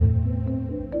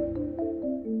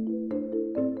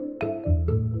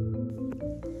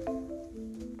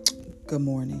Good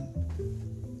morning.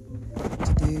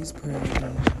 Today's prayer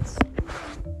is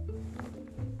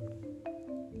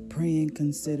praying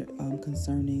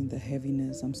concerning the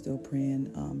heaviness. I'm still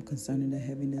praying concerning the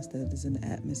heaviness that is in the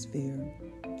atmosphere.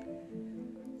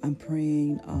 I'm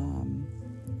praying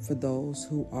for those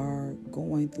who are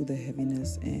going through the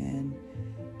heaviness and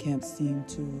can't seem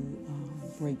to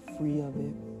break free of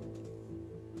it.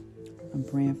 I'm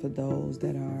praying for those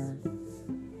that are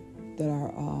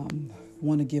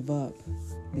want to give up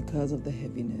because of the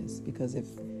heaviness, because if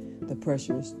the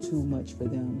pressure is too much for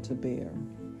them to bear.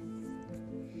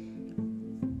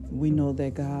 We know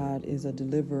that God is a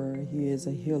deliverer. He is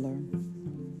a healer,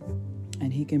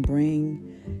 and He can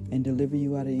bring and deliver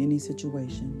you out of any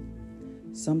situation.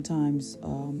 Sometimes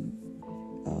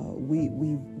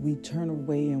we turn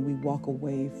away and we walk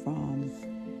away from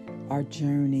our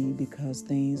journey because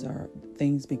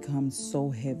things become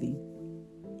so heavy.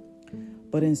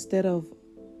 But instead of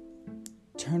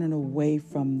turning away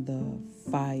from the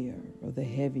fire or the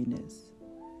heaviness,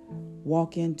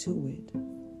 walk into it,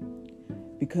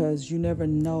 because you never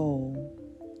know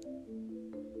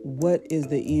what is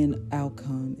the end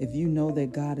outcome. If you know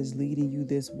that God is leading you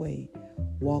this way,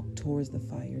 walk towards the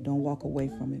fire. Don't walk away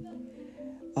from it.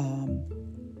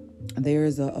 There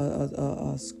is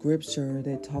a scripture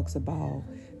that talks about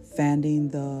fanning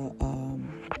the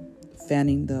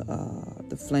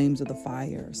flames of the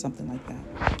fire, or something like that.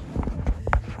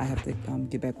 I have to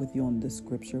get back with you on this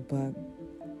scripture, but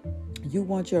you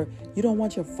don't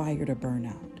want your fire to burn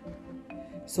out.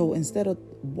 So instead of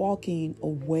walking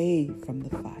away from the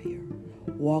fire,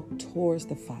 walk towards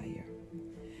the fire,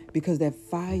 because that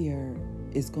fire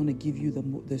is going to give you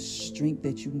the strength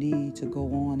that you need to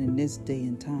go on in this day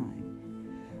and time.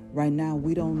 Right now,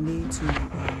 we don't need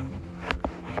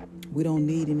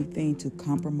anything to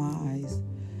compromise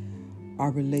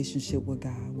our relationship with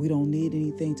God. We don't need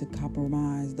anything to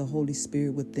compromise the Holy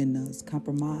Spirit within us,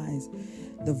 compromise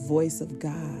the voice of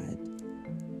God.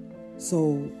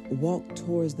 So walk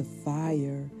towards the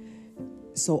fire.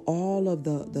 So all of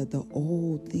the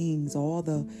old things, all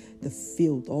the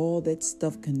filth, all that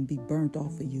stuff can be burnt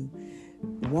off of you.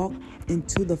 Walk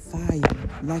into the fire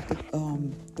like the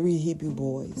three Hebrew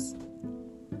boys.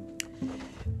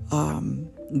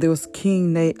 There was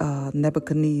King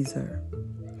Nebuchadnezzar.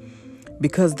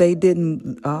 Because they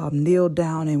didn't kneel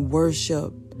down and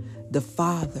worship the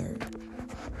Father,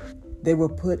 they were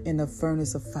put in a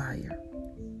furnace of fire.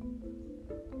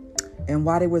 And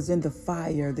while they was in the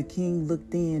fire, the king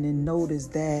looked in and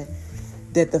noticed that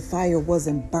the fire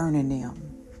wasn't burning them.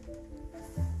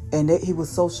 And he was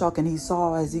so shocked, and he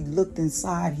saw, as he looked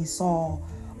inside, he saw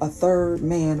a third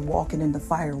man walking in the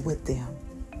fire with them.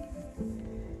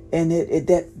 And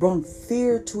that brought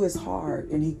fear to his heart.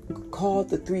 And he called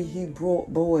the three Hebrew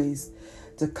boys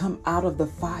to come out of the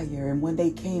fire. And when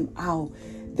they came out,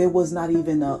 there was not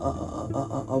even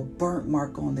a burnt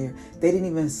mark on there. They didn't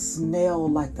even smell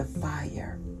like the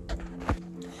fire.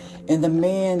 And the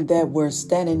men that were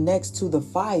standing next to the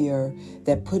fire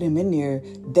that put him in there,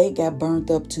 they got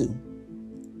burnt up too.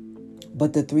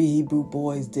 But the three Hebrew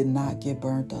boys did not get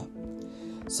burnt up.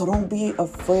 So don't be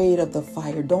afraid of the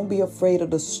fire. Don't be afraid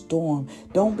of the storm.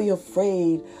 Don't be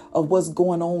afraid of what's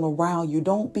going on around you.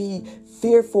 Don't be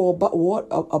fearful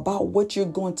about what you're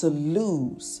going to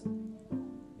lose.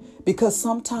 Because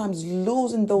sometimes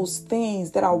losing those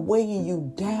things that are weighing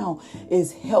you down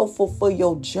is helpful for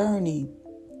your journey.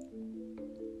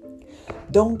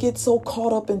 Don't get so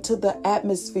caught up into the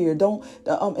atmosphere. Don't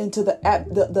into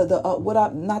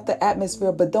not the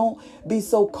atmosphere, but don't be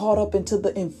so caught up into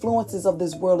the influences of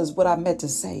this world, is what I meant to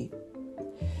say.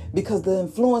 Because the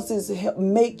influences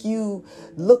make you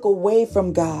look away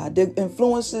from God. The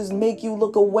influences make you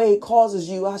look away, causes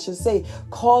you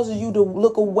to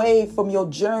look away from your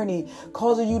journey,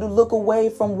 causes you to look away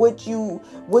from what you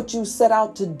set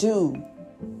out to do.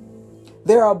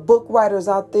 There are book writers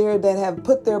out there that have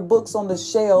put their books on the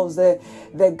shelves that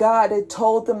God had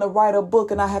told them to write a book,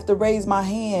 and I have to raise my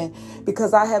hand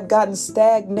because I have gotten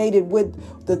stagnated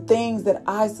with the things that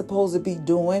I supposed to be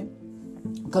doing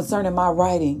concerning my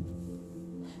writing,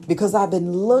 because I've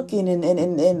been looking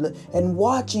and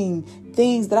watching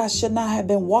things that I should not have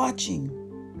been watching.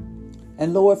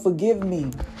 And Lord, forgive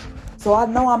me. So I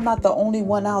know I'm not the only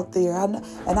one out there.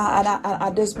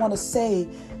 I just want to say,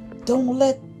 don't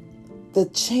let the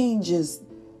changes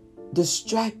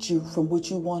distract you from what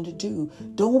you want to do.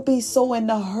 Don't be so in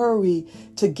a hurry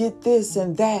to get this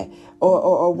and that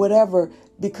or whatever,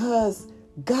 because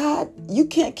God, you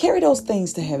can't carry those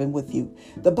things to heaven with you.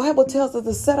 The Bible tells us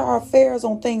to set our affairs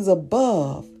on things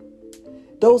above.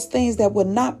 Those things that will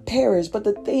not perish, but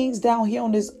the things down here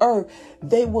on this earth,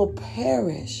 they will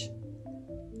perish.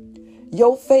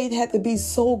 Your faith had to be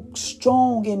so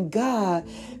strong in God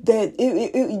that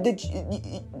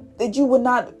that you would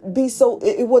not be so,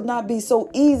 it would not be so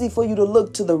easy for you to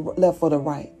look to the left or the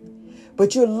right.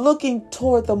 But you're looking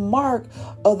toward the mark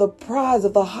of the prize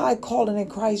of the high calling in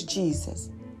Christ Jesus.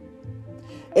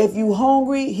 If you're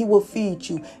hungry, he will feed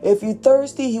you. If you're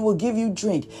thirsty, he will give you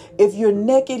drink. If you're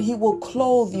naked, he will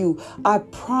clothe you. I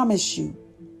promise you.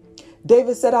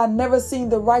 David said, I never seen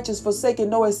the righteous forsaken,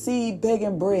 nor a seed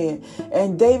begging bread.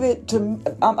 And David,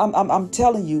 I'm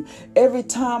telling you, every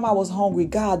time I was hungry,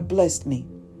 God blessed me.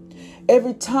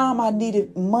 Every time I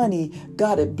needed money,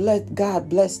 God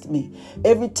blessed me.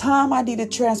 Every time I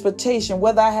needed transportation,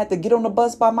 whether I had to get on the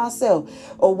bus by myself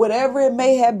or whatever it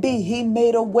may have been, he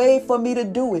made a way for me to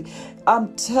do it.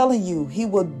 I'm telling you, he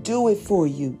will do it for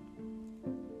you.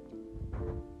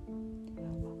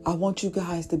 I want you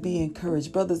guys to be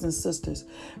encouraged. Brothers and sisters,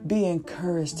 be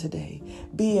encouraged today.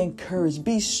 Be encouraged.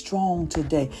 Be strong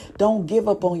today. Don't give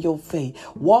up on your faith.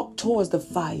 Walk towards the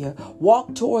fire.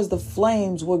 Walk towards the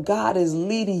flames where God is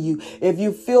leading you. If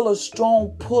you feel a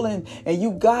strong pulling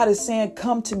and God is saying,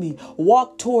 come to me,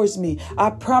 walk towards me.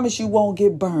 I promise you won't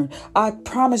get burned. I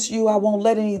promise you I won't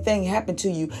let anything happen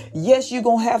to you. Yes, you're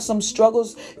going to have some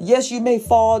struggles. Yes, you may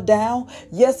fall down.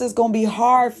 Yes, it's going to be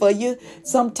hard for you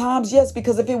sometimes. Yes,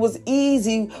 because if it was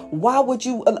easy, why would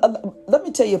you? Let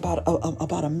me tell you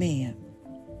about a man.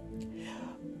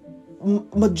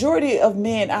 Majority of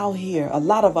men out here, a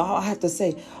lot of men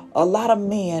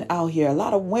out here, a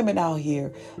lot of women out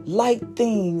here like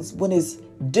things when it's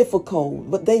difficult,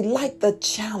 but they like the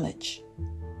challenge.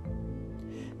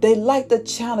 They like the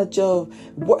challenge of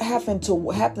having to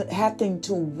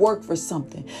work for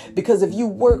something. Because if you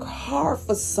work hard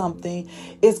for something,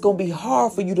 it's going to be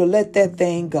hard for you to let that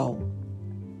thing go.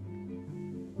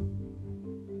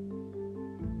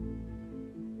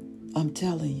 I'm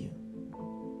telling you,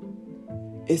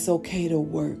 it's okay to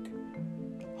work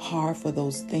hard for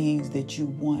those things that you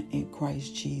want in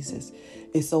Christ Jesus.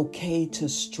 It's okay to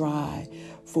strive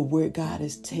for where God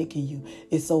is taking you.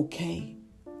 It's okay.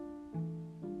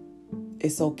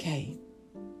 It's okay.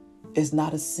 It's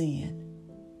not a sin.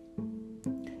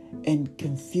 And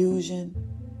confusion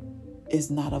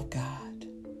is not of God.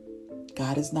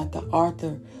 God is not the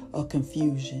author of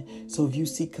confusion. So if you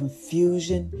see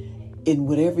confusion in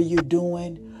whatever you're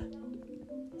doing,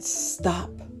 stop.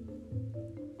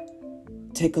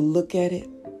 Take a look at it.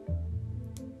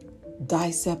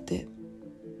 Dissect it.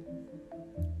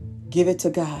 Give it to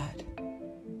God.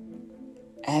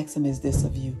 Ask him, is this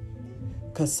of you?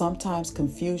 Because sometimes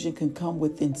confusion can come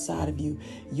within inside of you.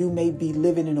 You may be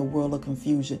living in a world of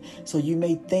confusion. So you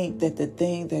may think that the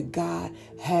thing that God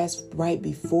has right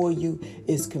before you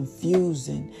is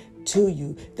confusing to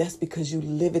you. That's because you're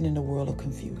living in a world of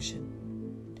confusion.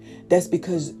 That's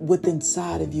because within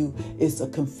inside of you is a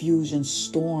confusion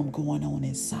storm going on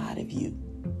inside of you.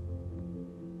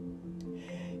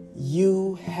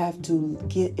 You have to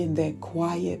get in that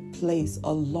quiet place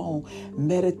alone.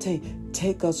 Meditate.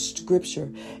 Take a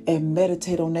scripture and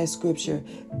meditate on that scripture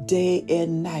day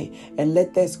and night. And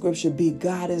let that scripture be,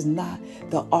 God is not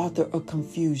the author of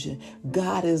confusion.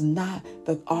 God is not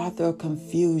the author of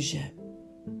confusion.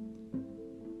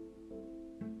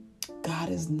 God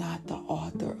is not the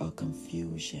author of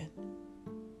confusion.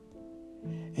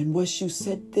 And once you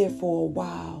sat there for a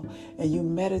while and you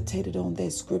meditated on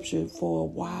that scripture for a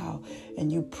while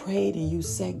and you prayed and you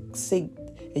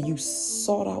and you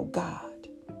sought out God.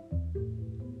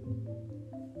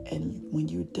 And when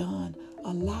you're done,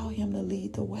 allow him to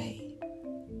lead the way.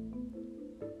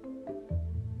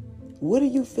 What do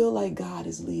you feel like God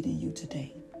is leading you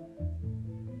today?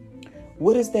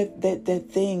 What is that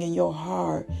thing in your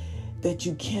heart that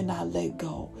you cannot let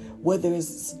go? Whether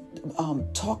it's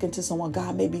talking to someone,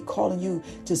 God may be calling you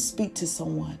to speak to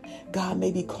someone. God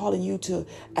may be calling you to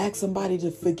ask somebody to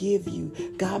forgive you.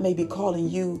 God may be calling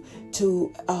you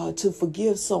to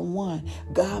forgive someone.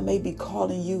 God may be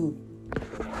calling you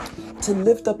to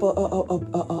lift up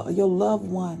your loved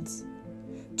ones,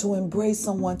 to embrace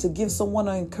someone, to give someone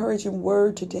an encouraging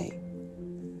word today.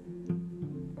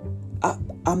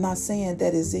 I'm not saying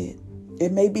that is it.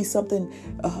 It may be something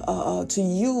to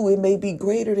you. It may be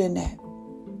greater than that.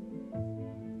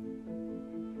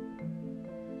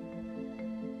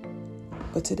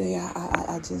 But today,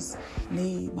 I just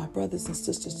need my brothers and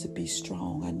sisters to be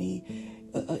strong. I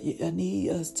need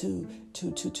us to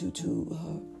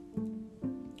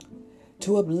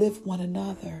uplift one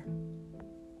another,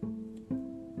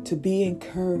 to be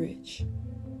encouraged.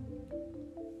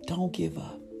 Don't give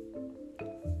up.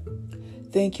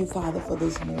 Thank you, Father, for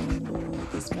this morning,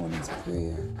 Lord, this morning's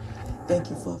prayer. Thank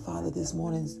you for, Father, this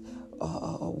morning's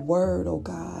word, oh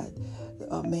God.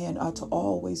 Man are to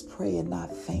always pray and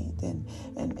not faint,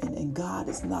 and God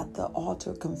is not the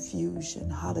author of confusion.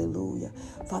 Hallelujah.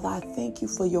 Father, I thank you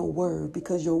for your word,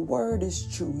 because your word is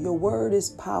true. Your word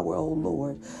is power, oh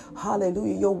Lord.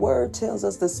 Hallelujah. Your word tells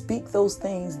us to speak those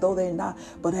things, though they're not,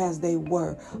 but as they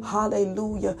were.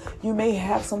 Hallelujah. You may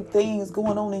have some things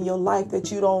going on in your life that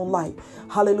you don't like.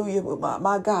 Hallelujah.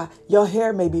 My God, your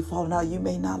hair may be falling out. You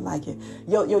may not like it.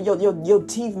 Your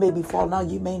teeth may be falling out.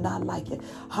 You may not like it.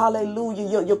 Hallelujah.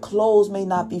 Your clothes may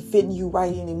not be fitting you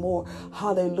right anymore.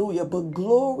 Hallelujah. But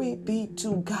glory be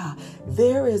to God.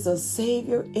 There is a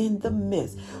Savior in the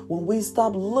midst. When we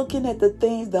stop looking at the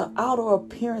things, the outer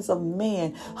appearance of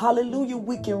man, hallelujah,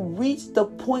 we can reach the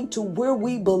point to where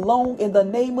we belong in the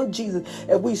name of Jesus.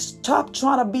 If we stop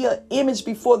trying to be an image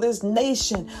before this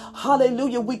nation,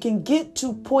 hallelujah, we can get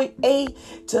to point A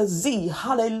to Z.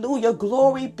 Hallelujah.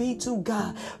 Glory be to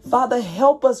God. Father,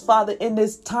 help us, Father, in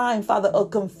this time, Father,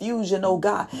 of confusion, oh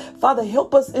God. Father,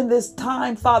 help us in this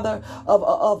time, Father,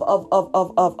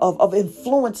 of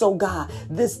influence, oh God.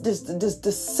 This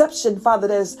deception, Father,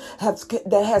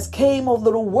 that has came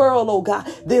over the world, oh God.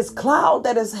 This cloud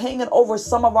that is hanging over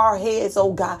some of our heads,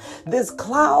 oh God. This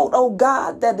cloud, oh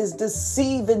God, that is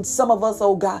deceiving some of us,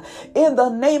 oh God. In the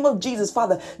name of Jesus,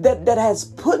 Father, that has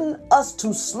put us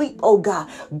to sleep, oh God.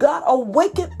 God,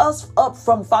 awaken us up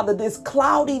from, Father, this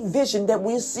cloudy vision that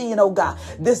we're seeing, oh God.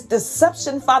 This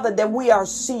deception, Father, that we are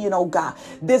seeing, oh God.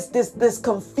 This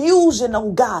confusion,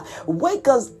 oh God. Wake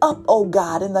us up, oh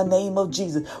God, in the name of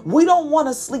Jesus. We don't want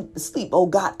to sleep, oh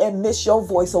God, and miss your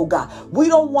voice, oh God. We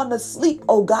don't want to sleep,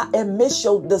 oh God, and miss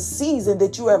the season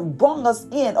that you have brought us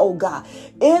in, oh God.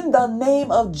 In the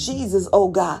name of Jesus, oh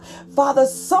God. Father,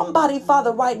 somebody,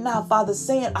 Father, right now, Father,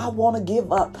 saying, I want to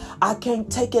give up. I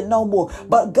can't take it no more.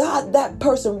 But God, that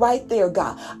person right there,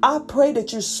 God, I pray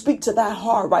that you speak to that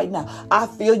heart right now. I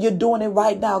feel you're doing it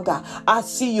right now, God. I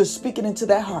see you speaking into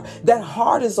that heart. That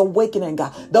heart is awakening,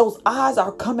 God. Those eyes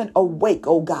are coming awake,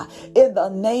 oh God. In the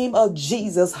name of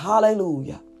Jesus,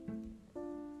 hallelujah.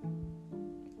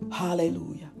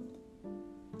 Hallelujah.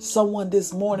 Someone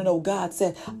this morning, oh God,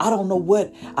 said, I don't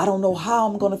know how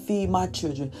I'm going to feed my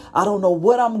children. I don't know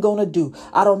what I'm going to do.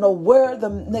 I don't know where the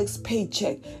next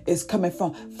paycheck is coming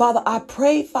from. Father, I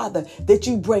pray, Father, that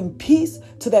you bring peace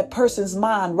to that person's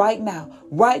mind right now.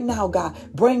 Right now, God,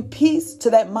 bring peace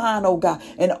to that mind, oh God,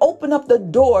 and open up the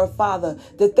door, Father,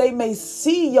 that they may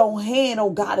see your hand, oh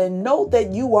God, and know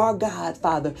that you are God,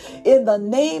 Father, in the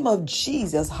name of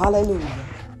Jesus. Hallelujah.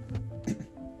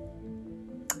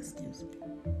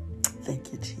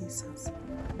 Thank you, Jesus.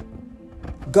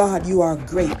 God, you are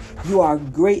great. You are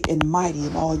great and mighty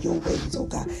in all your ways, oh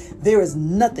God. There is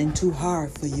nothing too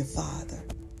hard for you, Father.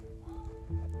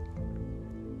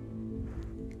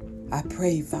 I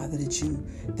pray, Father, that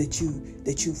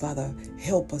you, Father,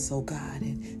 help us, oh God,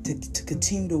 and to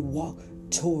continue to walk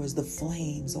towards the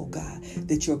flames, oh God,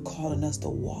 that you're calling us to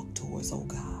walk towards, oh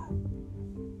God.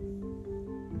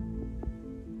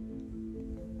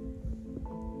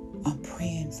 I'm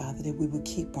praying, Father, that we would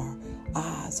keep our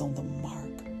eyes on the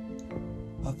mark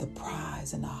of the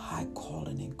prize and the high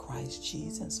calling in Christ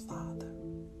Jesus, Father.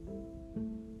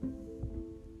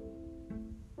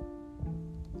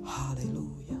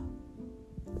 Hallelujah.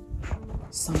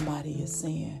 Somebody is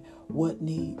saying, what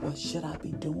should I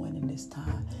be doing in this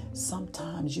time?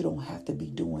 Sometimes you don't have to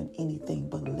be doing anything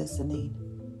but listening.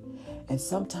 And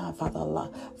sometimes,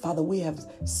 Father, we have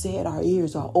said our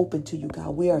ears are open to you,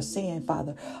 God. We are saying,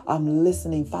 Father, I'm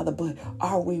listening, Father, but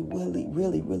are we really,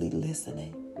 really, really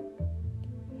listening?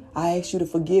 I ask you to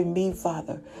forgive me,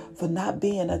 Father, for not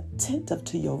being attentive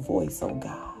to your voice, oh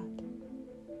God.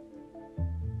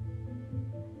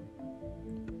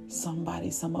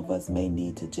 Some of us may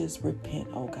need to just repent,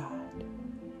 oh God.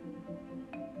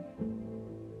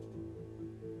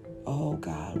 Oh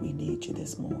God, we need you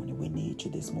this morning. We need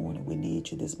you this morning. We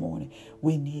need you this morning.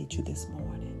 We need you this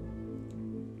morning.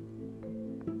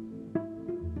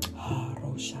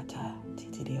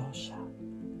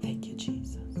 Thank you,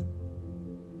 Jesus.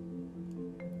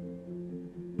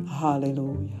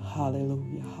 Hallelujah,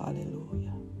 hallelujah,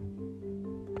 hallelujah.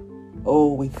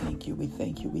 Oh, we thank you, we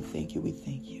thank you, we thank you, we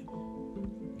thank you.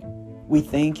 We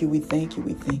thank you, we thank you,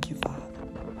 we thank you, Father.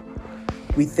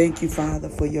 We thank you, Father,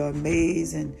 for your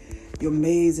amazing your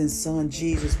amazing Son,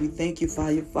 Jesus. We thank you,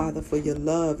 Father, for your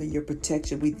love and your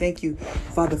protection. We thank you,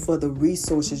 Father, for the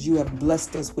resources you have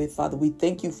blessed us with, Father. We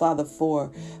thank you, Father,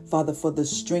 for the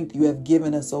strength you have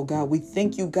given us, oh God. We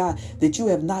thank you, God, that you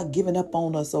have not given up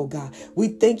on us, oh God. We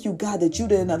thank you, God, that you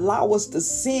didn't allow us to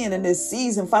sin in this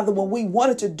season, Father, when we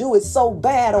wanted to do it so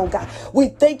bad, oh God. We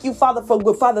thank you, Father, for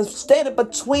standing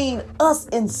between us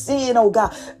and sin, oh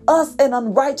God, us and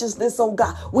unrighteousness, oh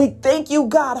God. We thank you,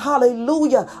 God.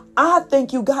 Hallelujah. I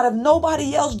thank you, God. If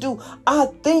nobody else do, I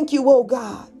thank you, oh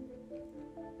God.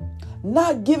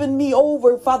 Not giving me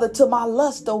over, Father, to my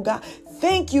lust, oh God.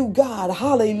 Thank you, God.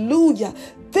 Hallelujah.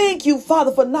 Thank you,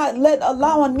 Father, for not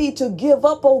allowing me to give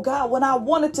up, oh God, when I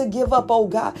wanted to give up, oh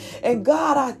God. And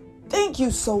God, I thank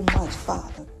you so much,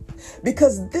 Father.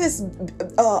 Because this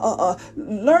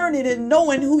learning and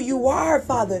knowing who you are,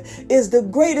 Father, is the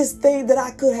greatest thing that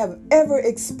I could have ever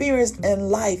experienced in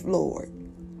life, Lord.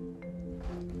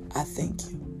 I thank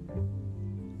you.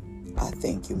 I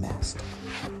thank you, Master.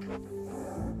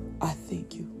 I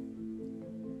thank you.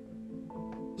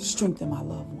 Strengthen my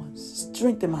loved ones.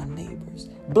 Strengthen my neighbors.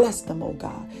 Bless them, oh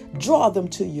God. Draw them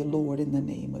to you, Lord, in the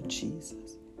name of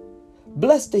Jesus.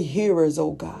 Bless the hearers,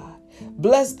 oh God.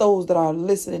 Bless those that are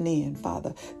listening in,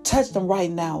 Father. Touch them right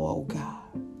now, oh God.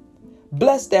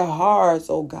 Bless their hearts,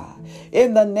 oh God.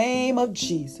 In the name of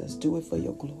Jesus, do it for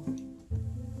your glory.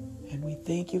 And we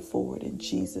thank you for it in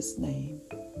Jesus' name.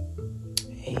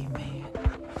 Amen.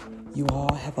 You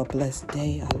all have a blessed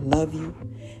day. I love you.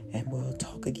 And we'll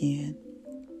talk again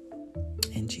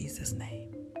in Jesus'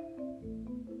 name.